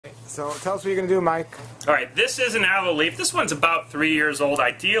So tell us what you're going to do, Mike. All right, this is an aloe leaf. This one's about 3 years old.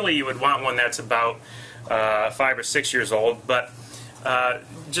 Ideally, you would want one that's about 5 or 6 years old. But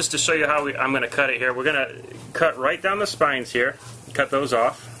just to show you how I'm going to cut it here, we're going to cut right down the spines here, cut those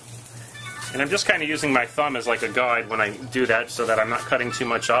off. And I'm just kind of using my thumb as like a guide when I do that so that I'm not cutting too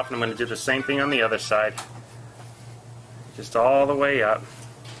much off. And I'm going to do the same thing on the other side. Just all the way up.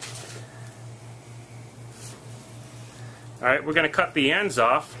 Alright, we're going to cut the ends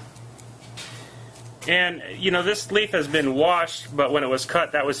off. And, you know, this leaf has been washed, but when it was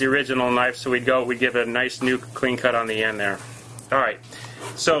cut, that was the original knife, so we'd give it a nice new clean cut on the end there. Alright,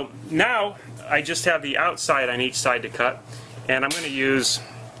 so now I just have the outside on each side to cut, and I'm going to use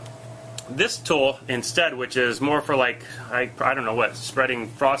this tool instead, which is more for like, I don't know what, spreading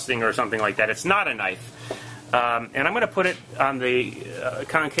frosting or something like that. It's not a knife. And I'm going to put it on the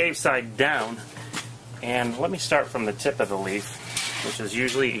concave side down. And let me start from the tip of the leaf, which is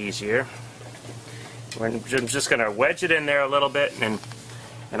usually easier. I'm just going to wedge it in there a little bit, and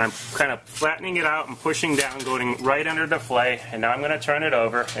I'm kind of flattening it out and pushing down, going right under the fillet. And now I'm going to turn it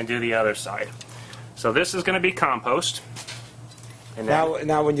over and do the other side. So this is going to be compost. And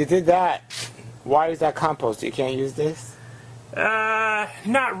now, when you did that, why is that compost? You can't use this?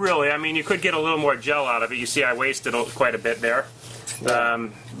 Not really. I mean, you could get a little more gel out of it. You see I wasted quite a bit there. Yeah.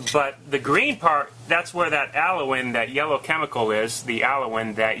 But the green part, that's where that aloe-in, that yellow chemical is, the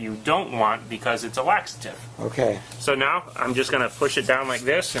aloe-in that you don't want because it's a laxative. Okay. So now I'm just going to push it down like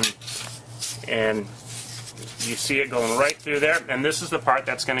this, and you see it going right through there. And this is the part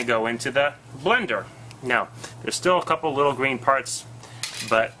that's going to go into the blender. Now, there's still a couple little green parts,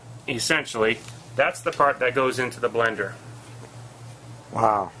 but essentially, that's the part that goes into the blender.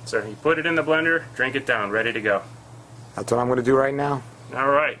 Wow. So you put it in the blender, drink it down, ready to go. That's what I'm going to do right now. All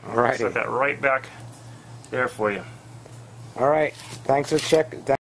right. All right. Set that right back there for you. All right. Thanks for checking.